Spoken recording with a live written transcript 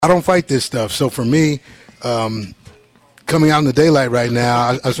I don't fight this stuff. So for me, coming out in the daylight right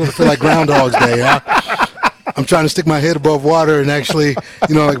now, I sort of feel like Groundhog's Day. I'm trying to stick my head above water and actually,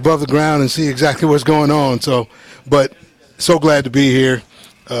 like above the ground and see exactly what's going on. So, but so glad to be here,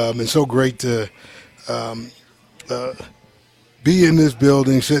 and so great to be in this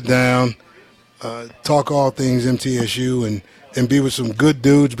building, sit down, talk all things MTSU, and be with some good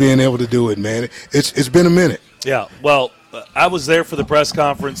dudes being able to do it, man. It's been a minute. Yeah, well, I was there for the press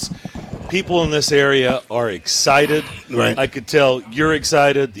conference. People in this area are excited. Right. I could tell you're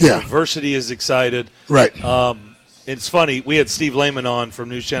excited. The university is excited. Right. It's funny. We had Steve Lehman on from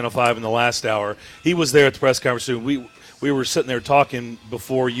News Channel 5 in the last hour. He was there at the press conference. We were sitting there talking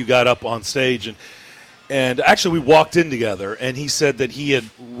before you got up on stage, and actually we walked in together, and he said that he had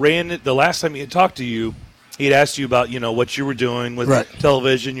ran it the last time he had talked to you. He had asked you about what you were doing with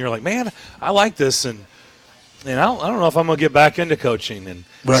television. You're like, man, I like this, and I don't know if I'm going to get back into coaching. And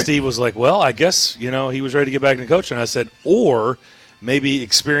Steve was like, well, I guess, he was ready to get back into coaching. I said, or maybe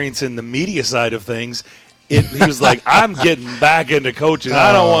experiencing the media side of things. He was like, I'm getting back into coaching.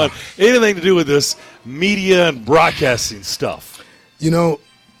 I don't want anything to do with this media and broadcasting stuff. To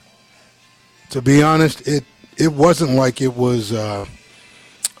be honest, it wasn't like it was a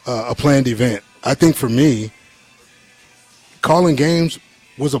planned event. I think for me, calling games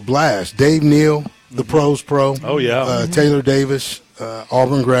was a blast. Dave Neal, the pros pro. Oh, yeah. Taylor Davis,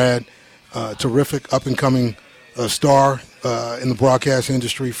 Auburn grad, terrific up-and-coming star in the broadcast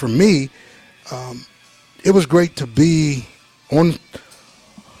industry. For me, it was great to be on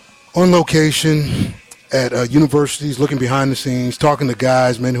location at universities, looking behind the scenes, talking to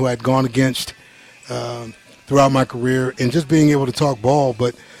guys, men who had gone against throughout my career, and just being able to talk ball.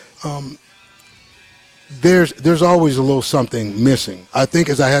 But there's always a little something missing. I think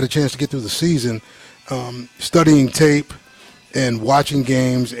as I had a chance to get through the season, studying tape and watching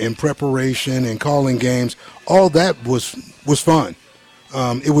games and preparation and calling games, all that was fun.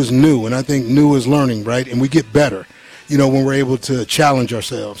 It was new, and I think new is learning, right? And we get better, when we're able to challenge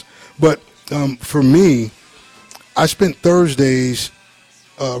ourselves. But for me, I spent Thursdays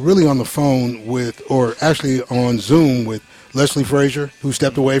really on the phone or actually on Zoom with Leslie Frazier, who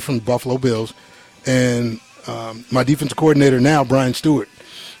stepped away from the Buffalo Bills, and my defensive coordinator now, Brian Stewart,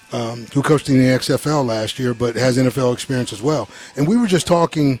 who coached in the XFL last year but has NFL experience as well. And we were just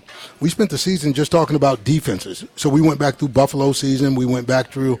talking, we spent the season just talking about defenses. So we went back through Buffalo season, we went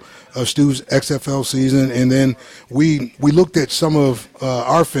back through Stu's XFL season, and then we looked at some of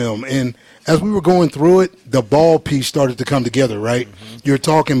our film. And as we were going through it, the ball piece started to come together, right? Mm-hmm. You're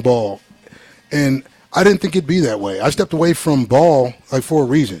talking ball. And I didn't think it'd be that way. I stepped away from ball for a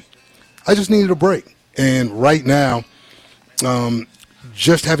reason. I just needed a break. And right now,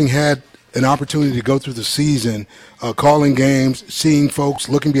 just having had an opportunity to go through the season, calling games, seeing folks,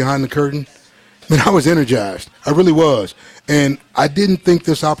 looking behind the curtain, I was energized. I really was. And I didn't think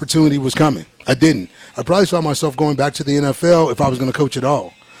this opportunity was coming. I didn't. I probably saw myself going back to the NFL if I was going to coach at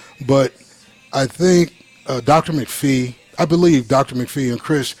all. But I think Dr. McPhee, I believe Dr. McPhee and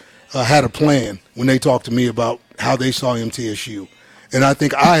Chris had a plan when they talked to me about how they saw MTSU. And I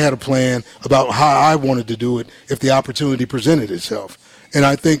think I had a plan about how I wanted to do it if the opportunity presented itself. And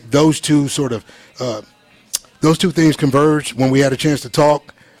I think those two things converged when we had a chance to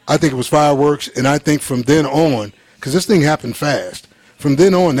talk. I think it was fireworks. And I think from then on, because this thing happened fast, from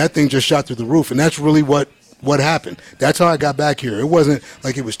then on, that thing just shot through the roof. And that's really what happened. That's how I got back here. It wasn't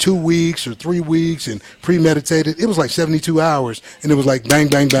like it was 2 weeks or 3 weeks and premeditated. It was like 72 hours, and it was like bang,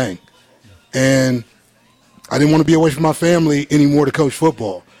 bang, bang. And I didn't want to be away from my family anymore to coach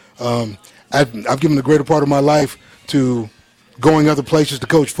football. I've given the greater part of my life to going other places to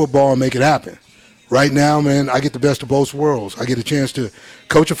coach football and make it happen. Right now, man, I get the best of both worlds. I get a chance to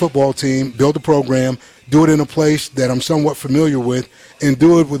coach a football team, build a program, do it in a place that I'm somewhat familiar with, and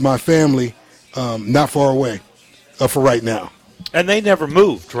do it with my family not far away for right now. And they never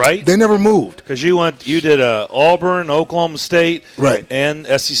moved, right? They never moved. Because you did Auburn, Oklahoma State, right, and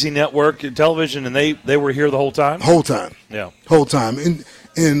SEC Network and television, and they were here the whole time? Whole time. Yeah. Whole time.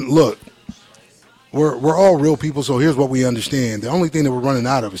 And look, we're all real people, so here's what we understand. The only thing that we're running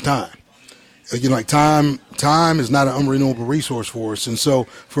out of is time. Time is not an unrenewable resource for us. And so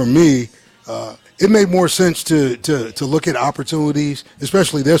for me, it made more sense to look at opportunities,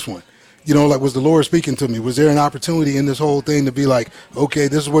 especially this one. Was the Lord speaking to me? Was there an opportunity in this whole thing to be like, okay,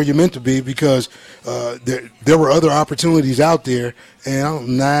 this is where you're meant to be, because there were other opportunities out there,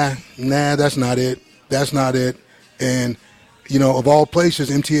 and nah, that's not it. That's not it. And, of all places,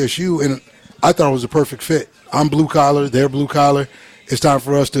 MTSU, and I thought it was a perfect fit. I'm blue collar, they're blue collar, it's time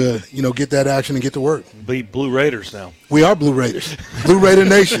for us to, get that action and get to work. Be Blue Raiders now. We are Blue Raiders. Blue Raider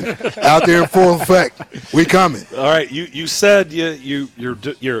Nation out there in full effect. We coming. All right, you said you're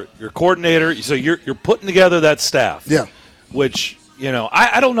coordinator, so you're putting together that staff. Yeah. Which,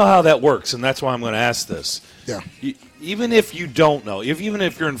 I don't know how that works, and that's why I'm going to ask this. Yeah. Even if you don't know, even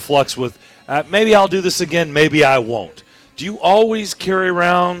if you're in flux with, maybe I'll do this again, maybe I won't. Do you always carry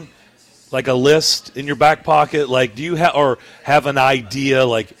around like a list in your back pocket? Like, do you have an idea,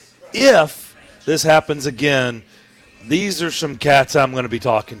 like, if this happens again, these are some cats I'm going to be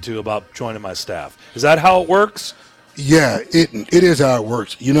talking to about joining my staff? Is that how it works? Yeah, it is how it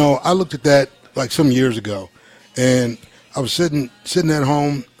works. I looked at that like some years ago, and I was sitting at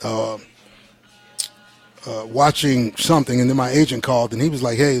home watching something, and then my agent called, and he was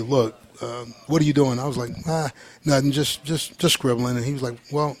like, "Hey, look, what are you doing?" I was like, nothing, just scribbling. And he was like,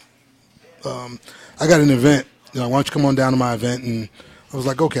 "Well, I got an event. Why don't you come on down to my event?" And I was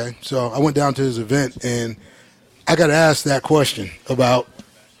like, "Okay." So I went down to his event, and I got asked that question about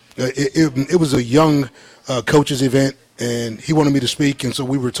it was a young coaches event, and he wanted me to speak, and so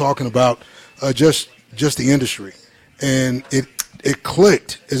we were talking about just the industry, and it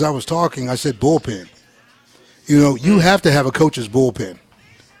clicked as I was talking. I said bullpen. You have to have a coach's bullpen.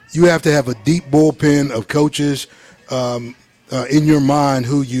 You have to have a deep bullpen of coaches in your mind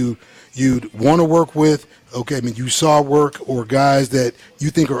who you'd want to work with. Okay, I mean, you saw work, or guys that you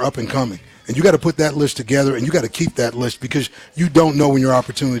think are up and coming. And you got to put that list together, and you got to keep that list, because you don't know when your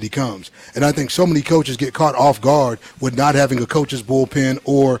opportunity comes. And I think so many coaches get caught off guard with not having a coach's bullpen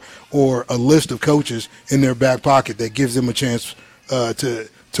or a list of coaches in their back pocket that gives them a chance to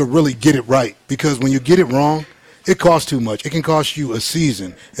really get it right. Because when you get it wrong, it costs too much. It can cost you a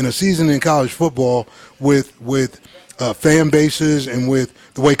season. And a season in college football with fan bases and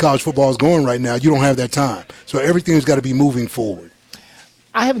with the way college football is going right now, you don't have that time. So everything's got to be moving forward.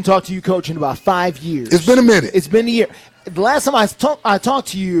 I haven't talked to you, Coach, in about 5 years. It's been a minute. It's been a year. The last time I talked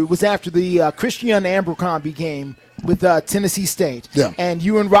to you was after the Christian Abercrombie game with Tennessee State. Yeah. And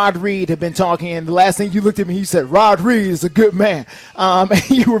you and Rod Reed have been talking, and the last thing you looked at me, you said, Rod Reed is a good man. And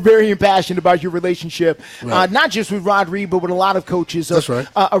you were very impassioned about your relationship, right. Not just with Rod Reed, but with a lot of coaches That's right.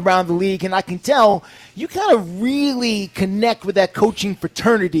 Around the league. And I can tell you kind of really connect with that coaching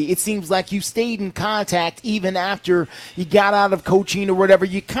fraternity. It seems like you stayed in contact even after you got out of coaching or whatever.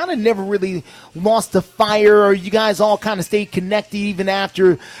 You kind of never really lost the fire, or you guys all kind of stayed connected even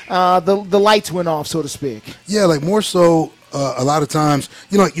after the lights went off, so to speak. Yeah, like more so a lot of times,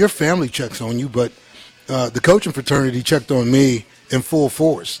 your family checks on you, but the coaching fraternity checked on me in full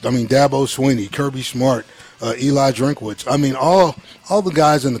force. I mean, Dabo Swinney, Kirby Smart, Eli Drinkwitz. I mean, all the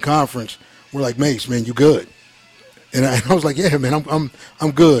guys in the conference were like, "Mace, man, you good?" And I was like, "Yeah, man,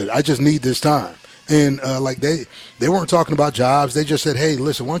 I'm good. I just need this time." And like they weren't talking about jobs. They just said, "Hey,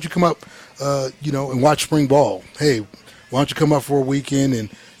 listen, why don't you come up, and watch spring ball? Hey, why don't you come up for a weekend and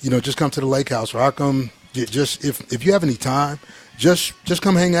just come to the lake house? Or how come just if you have any time, just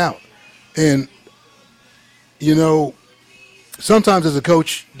come hang out." And sometimes as a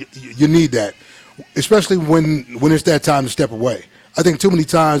coach, you need that, especially when it's that time to step away. I think too many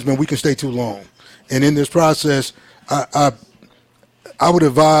times, man, we can stay too long. And in this process, I would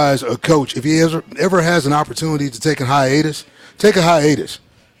advise a coach, if he ever has an opportunity to take a hiatus, take a hiatus.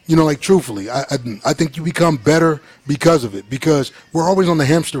 Like truthfully, I think you become better because of it, because we're always on the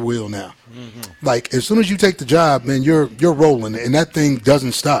hamster wheel now. Mm-hmm. Like as soon as you take the job, man, you're rolling, and that thing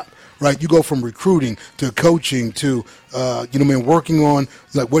doesn't stop. Right, you go from recruiting to coaching to, working on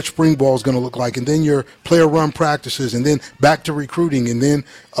like what spring ball is going to look like, and then your player run practices, and then back to recruiting, and then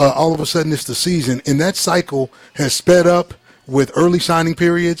all of a sudden it's the season, and that cycle has sped up with early signing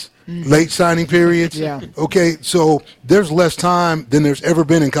periods, late signing periods. Yeah. Okay, so there's less time than there's ever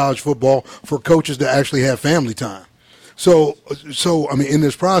been in college football for coaches to actually have family time. So I mean, in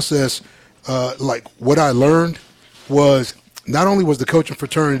this process, like what I learned was not only was the coaching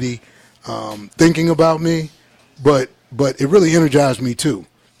fraternity thinking about me, but it really energized me too.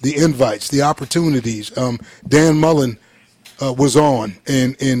 The invites, the opportunities. Dan Mullen was on,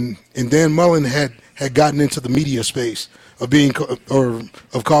 and Dan Mullen had gotten into the media space of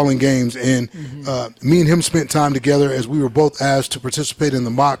calling games, and me and him spent time together as we were both asked to participate in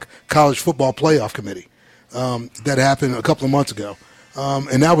the mock college football playoff committee that happened a couple of months ago.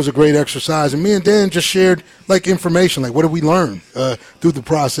 And that was a great exercise. And me and Dan just shared like information, like what did we learn through the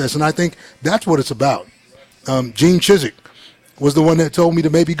process. And I think that's what it's about. Gene Chizik was the one that told me to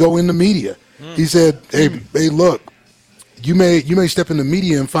maybe go in the media. He said, hey, look, you may step in the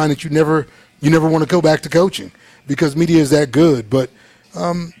media and find that you never want to go back to coaching because media is that good. But,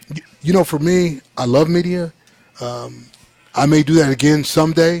 for me, I love media. I may do that again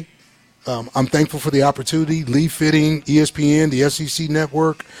someday. I'm thankful for the opportunity, Lee Fitting, ESPN, the SEC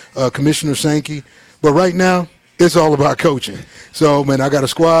Network, Commissioner Sankey. But right now, it's all about coaching. So, man, I got a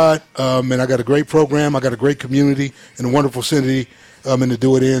squad, and I got a great program. I got a great community and a wonderful city and to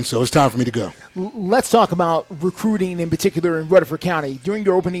do it in. So it's time for me to go. Let's talk about recruiting in particular in Rutherford County. During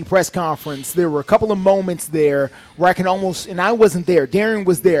your opening press conference, there were a couple of moments there where I can almost, and I wasn't there, Darren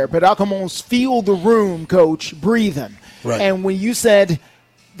was there, but I can almost feel the room, Coach, breathing. Right. And when you said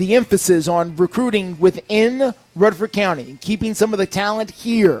the emphasis on recruiting within Rutherford County, keeping some of the talent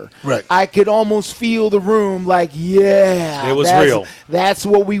here, right, I could almost feel the room like, yeah, it was real. That's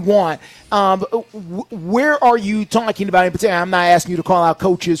what we want. Where are you talking about in particular? I'm not asking you to call out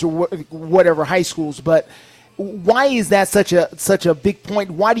coaches or whatever high schools, but why is that such a big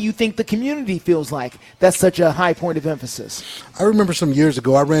point? Why do you think the community feels like that's such a high point of emphasis? I remember some years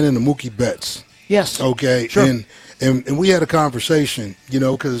ago I ran into Mookie Betts. Yes. Okay. Sure. And we had a conversation,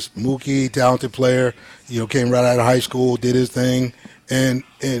 because Mookie, talented player, came right out of high school, did his thing, and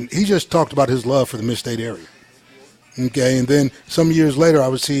he just talked about his love for the Mid-State area. Okay, and then some years later I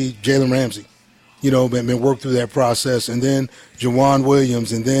would see Jalen Ramsey, been worked through that process, and then Jawan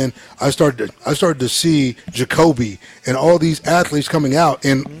Williams, and then I started to see Jacoby and all these athletes coming out,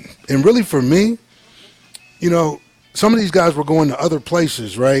 and really for me, some of these guys were going to other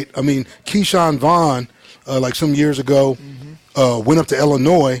places, right? I mean, Keyshawn Vaughn, like some years ago, went up to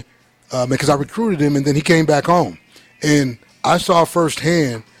Illinois because I recruited him, and then he came back home. And I saw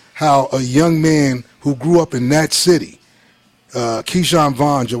firsthand how a young man who grew up in that city, Keyshawn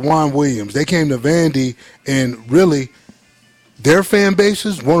Vaughn, Jawan Williams, they came to Vandy, and really their fan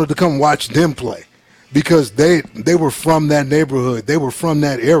bases wanted to come watch them play because they were from that neighborhood. They were from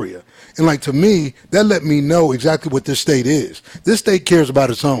that area. And, like, to me, that let me know exactly what this state is. This state cares about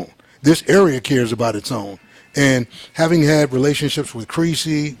its own. This area cares about its own. And having had relationships with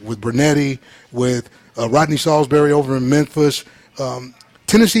Creasy, with Bernetti, with Rodney Salisbury over in Memphis,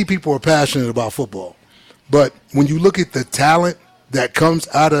 Tennessee people are passionate about football. But when you look at the talent that comes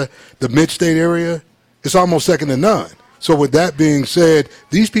out of the mid-state area, it's almost second to none. So with that being said,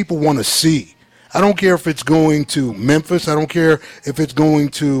 these people want to see. I don't care if it's going to Memphis. I don't care if it's going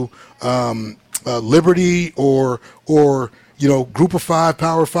to Liberty or Group of Five,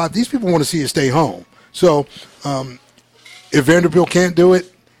 Power Five. These people want to see it stay home. So if Vanderbilt can't do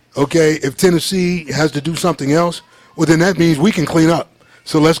it, okay, if Tennessee has to do something else, well, then that means we can clean up.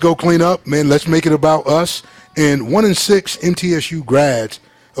 So let's go clean up, man. Let's make it about us. And 1 in 6 MTSU grads,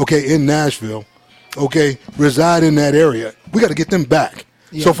 okay, in Nashville, okay, reside in that area. We got to get them back.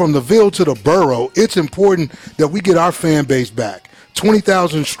 Yeah. So from the Ville to the borough, it's important that we get our fan base back.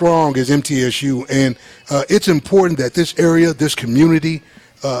 20,000 strong is MTSU, and it's important that this area, this community,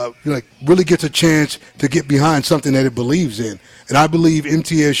 really gets a chance to get behind something that it believes in. And I believe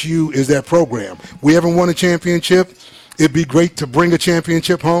MTSU is that program. We haven't won a championship. It'd be great to bring a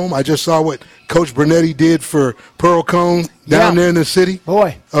championship home. I just saw what Coach Bernetti did for Pearl Cone down there in the city.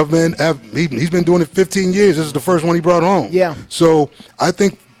 Boy. He's been doing it 15 years. This is the first one he brought home. Yeah. So I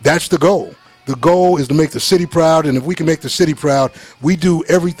think that's the goal. The goal is to make the city proud, and if we can make the city proud, we do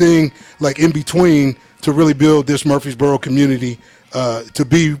everything like in between to really build this Murfreesboro community to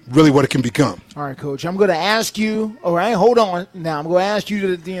be really what it can become. All right, Coach. I'm going to ask you. All right, hold on. Now I'm going to ask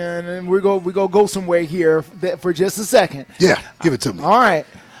you to. And we're going to go somewhere here for just a second. Yeah, give it to me. All right.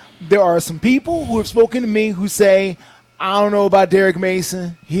 There are some people who have spoken to me who say, I don't know about Derrick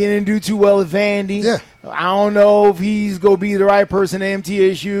Mason. He didn't do too well at Vandy. Yeah. I don't know if he's going to be the right person at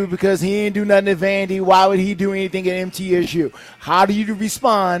MTSU because he didn't do nothing at Vandy. Why would he do anything at MTSU? How do you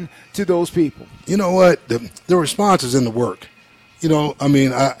respond to those people? You know what? The response is in the work.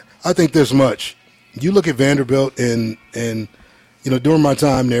 I think this much. You look at Vanderbilt and during my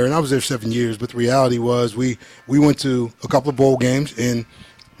time there, and I was there 7 years, but the reality was we went to a couple of bowl games, and,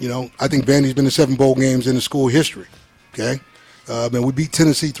 I think Vandy's been to 7 bowl games in the school history, okay? And we beat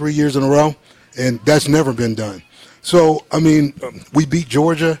Tennessee 3 years in a row, and that's never been done. So, we beat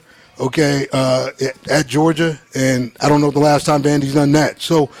Georgia, okay, at Georgia, and I don't know the last time Vandy's done that.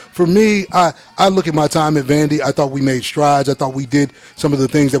 So for me, I look at my time at Vandy. I thought we made strides. I thought we did some of the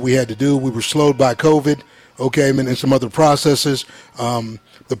things that we had to do. We were slowed by COVID, okay, and some other processes.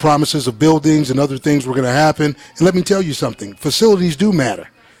 The promises of buildings and other things were going to happen. And let me tell you something. Facilities do matter.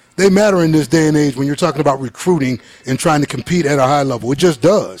 They matter in this day and age when you're talking about recruiting and trying to compete at a high level. It just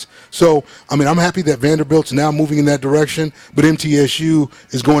does. So, I'm happy that Vanderbilt's now moving in that direction, but MTSU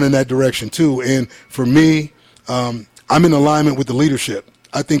is going in that direction too. And for me, I'm in alignment with the leadership.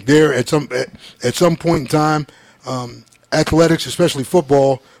 I think there at some point in time, athletics, especially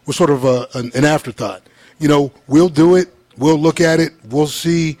football, was sort of an afterthought. We'll do it We'll look at it. We'll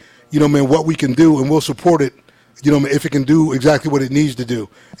see, what we can do, and we'll support it, if it can do exactly what it needs to do.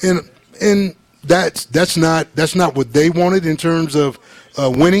 And that's not what they wanted in terms of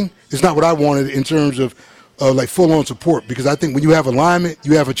winning. It's not what I wanted in terms of like full-on support, because I think when you have alignment,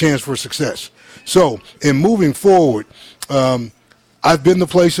 you have a chance for success. So in moving forward, I've been to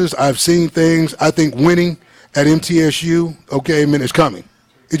places, I've seen things. I think winning at MTSU, it's coming.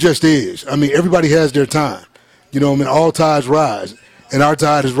 It just is. Everybody has their time. All tides rise, and our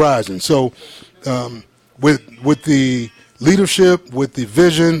tide is rising. So with the leadership, with the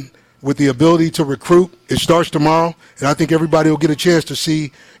vision, with the ability to recruit, it starts tomorrow, and I think everybody will get a chance to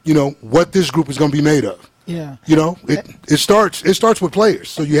see, what this group is going to be made of. Yeah. It starts with players,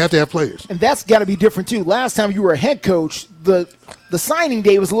 so you have to have players. And that's got to be different too. Last time you were a head coach, the signing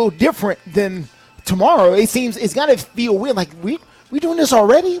day was a little different than tomorrow. It seems it's got to feel weird. Like we doing this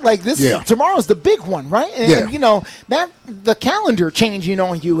already? Like this? Yeah. Tomorrow's the big one, right? And that the calendar changing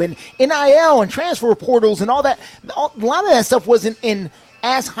on you, and NIL and transfer portals and all that. A lot of that stuff wasn't in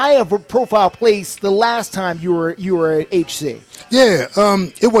as high of a profile place the last time you were at HC. Yeah,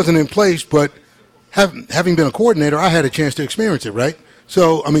 it wasn't in place, but having been a coordinator, I had a chance to experience it, right?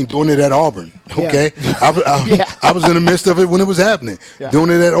 So, doing it at Auburn, okay? Yeah. I was in the midst of it when it was happening. Yeah. Doing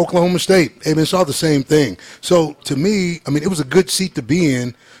it at Oklahoma State, saw the same thing. So, to me, it was a good seat to be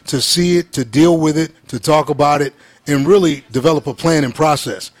in, to see it, to deal with it, to talk about it, and really develop a plan and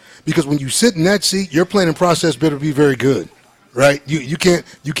process. Because when you sit in that seat, your plan and process better be very good, right? You can't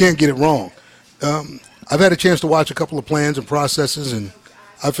get it wrong. I've had a chance to watch a couple of plans and processes, and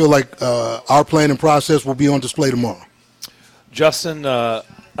I feel like our plan and process will be on display tomorrow. Justin, I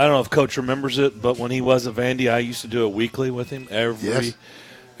don't know if Coach remembers it, but when he was at Vandy, I used to do it weekly with him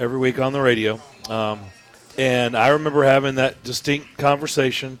every week on the radio. And I remember having that distinct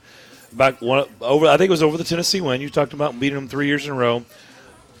conversation back I think it was over the Tennessee win. You talked about beating them 3 years in a row.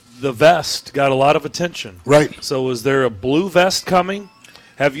 The vest got a lot of attention. Right. So is there a blue vest coming?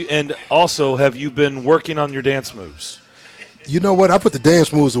 Have you been working on your dance moves? You know what? I put the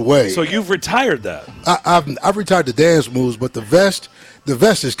dance moves away. So you've retired that. I've retired the dance moves, but the vest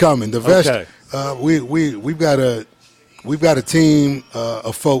is coming. The vest. Okay. We've got a team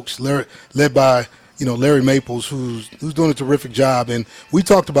of folks led by Larry Maples, who's doing a terrific job, and we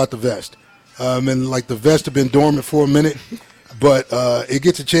talked about the vest. And like the vest have been dormant for a minute, but it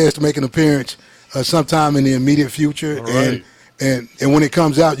gets a chance to make an appearance sometime in the immediate future. All right. And when it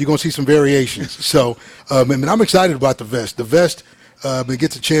comes out, you're going to see some variations. So, I'm excited about the vest. The vest it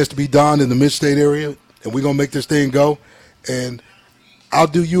gets a chance to be donned in the mid-state area, and we're going to make this thing go. And I'll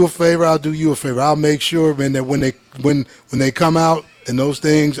do you a favor. I'll make sure, man, that when they come out and those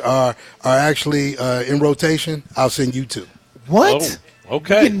things are actually in rotation, I'll send you two. What? Oh,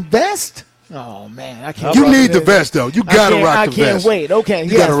 okay. You getting vest? Oh, man, I can't. You need the vest, though. You got to rock the vest. I can't wait. Okay,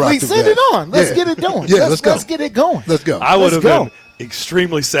 please send it on. Let's get it going. Yeah, let's go. Let's get it going. Let's go. I would have been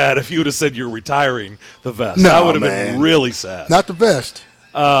extremely sad if you would have said you're retiring the vest. No, I would have been really sad. Not the vest.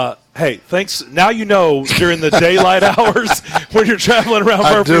 Hey, thanks. Now you know during the daylight hours when you're traveling around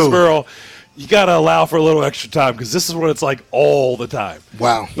Murfreesboro, you got to allow for a little extra time because this is what it's like all the time.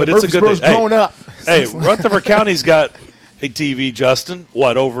 Wow. But it's a good thing. Growing up. Hey, Rutherford County's got a TV, Justin.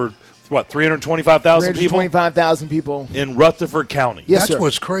 Over 325,000 people? 325,000 people. In Rutherford County. Yes, That's sir.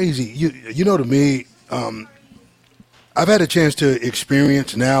 what's crazy. To me, I've had a chance to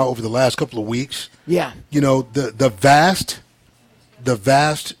experience now over the last couple of weeks. Yeah. The vast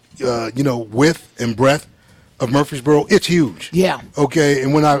width and breadth of Murfreesboro, it's huge. Yeah. Okay,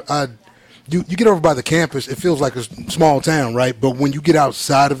 and when you get over by the campus, it feels like a small town, right? But when you get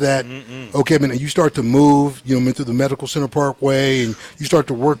outside of that, okay, man, and you start to move, through the Medical Center Parkway, and you start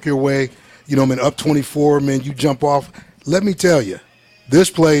to work your way, up 24, man, you jump off. Let me tell you, this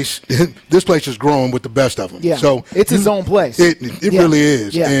place is growing with the best of them. Yeah. So it's its own place. It really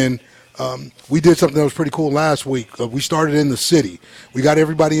is. Yeah. And we did something that was pretty cool last week. We started in the city. We got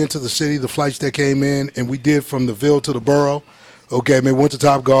everybody into the city, the flights that came in, and we did from the Ville to the borough. Okay, man, went to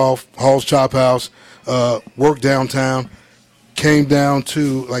Top Golf, Hall's Chop House, worked downtown, came down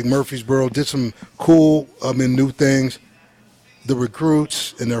to like Murfreesboro, did some cool and new things. The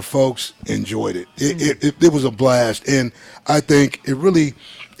recruits and their folks enjoyed it. It was a blast, and I think it really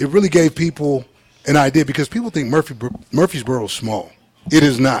gave people an idea because people think Murfreesboro is small. It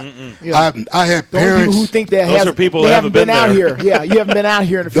is not. Yeah. I had parents people who think they haven't been out here. Yeah, you haven't been out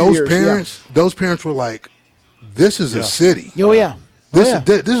here in a few years. Those parents were like, "This is a city." Oh yeah.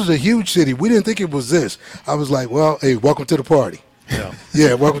 This is a huge city. We didn't think it was this. I was like, well, hey, welcome to the party.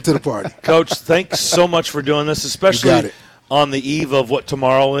 Yeah, welcome to the party. Coach, thanks so much for doing this, especially on the eve of what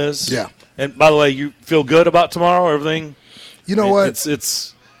tomorrow is. Yeah. And by the way, you feel good about tomorrow? Everything? You know what?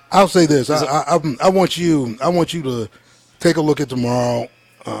 It's. I'll say this. I want you to take a look at tomorrow.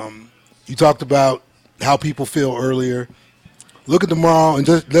 You talked about how people feel earlier. Look at tomorrow and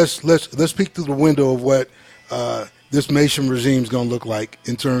just let's peek through the window of what this Mason regime is going to look like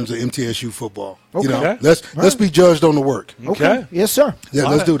in terms of MTSU football. Okay. You know, let's be judged on the work. Okay. Yes, sir. Yeah,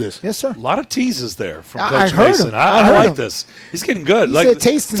 let's do this. Yes, sir. A lot of teases there from I Coach heard Mason. him. I heard like him. this. He's getting good. He said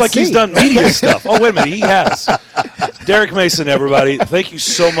taste it's and like he's see. done media stuff. Oh, wait a minute. He has. Derrick Mason, everybody. Thank you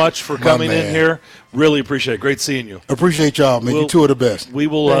so much for coming in man. here. Really appreciate it. Great seeing you. Appreciate y'all, man. You two are the best. We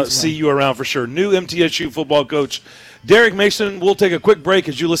will Thanks, see you around for sure. New MTSU football coach Derrick Mason. We'll take a quick break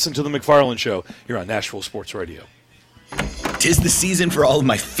as you listen to the McFarland Show here on Nashville Sports Radio. 'Tis the season for all of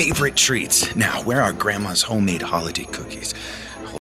my favorite treats. Now, where are Grandma's homemade holiday cookies?